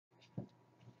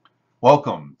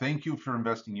Welcome. Thank you for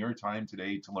investing your time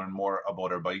today to learn more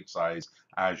about our bite-sized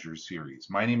Azure series.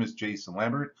 My name is Jason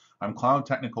Lambert. I'm Cloud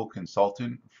Technical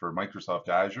Consultant for Microsoft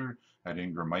Azure at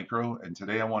Ingram Micro, and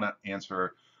today I want to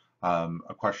answer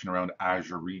a question around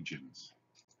Azure Regions.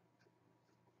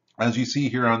 As you see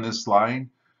here on this slide,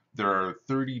 there are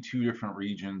 32 different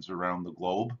regions around the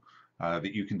globe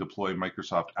that you can deploy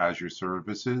Microsoft Azure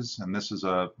services, and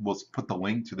we'll put the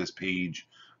link to this page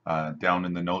down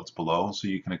in the notes below so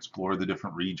you can explore the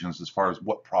different regions as far as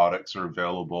what products are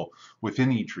available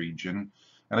within each region.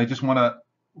 And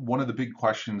one of the big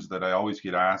questions that I always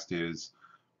get asked is,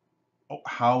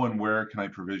 how and where can I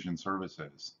provision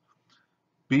services?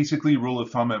 Basically, rule of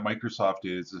thumb at Microsoft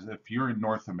is if you're in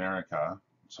North America,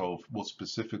 so we'll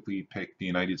specifically pick the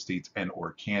United States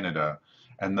and/or Canada,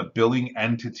 and the billing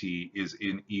entity is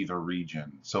in either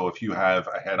region. So if you have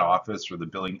a head office or the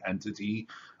billing entity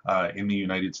in the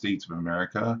United States of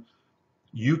America,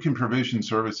 you can provision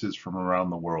services from around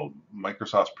the world.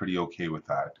 Microsoft's pretty okay with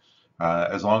that,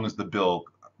 as long as the bill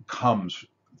comes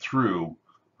through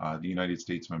the United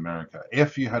States of America.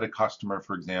 If you had a customer,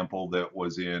 for example, that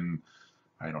was in,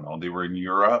 I don't know, they were in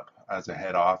Europe as a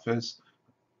head office,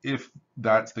 if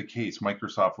that's the case,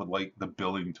 Microsoft would like the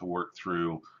billing to work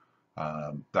through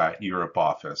that Europe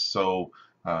office. So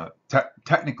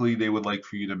technically, they would like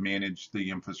for you to manage the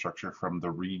infrastructure from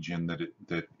the region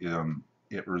that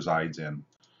it resides in.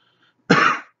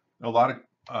 A lot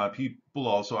of people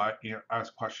also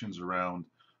ask questions around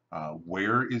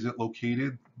where is it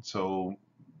located. So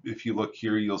if you look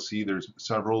here, you'll see there's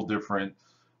several different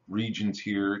regions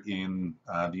here in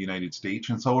the United States.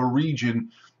 And so a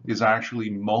region is actually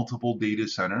multiple data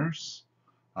centers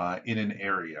in an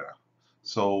area.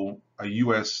 So a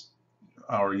US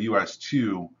or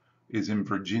US2 is in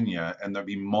Virginia, and there'll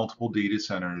be multiple data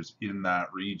centers in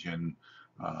that region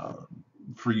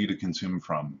for you to consume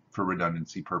from for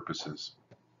redundancy purposes.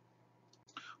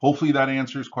 Hopefully that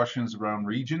answers questions around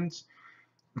regions.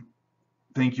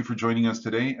 Thank you for joining us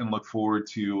today and look forward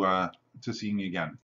to seeing you again.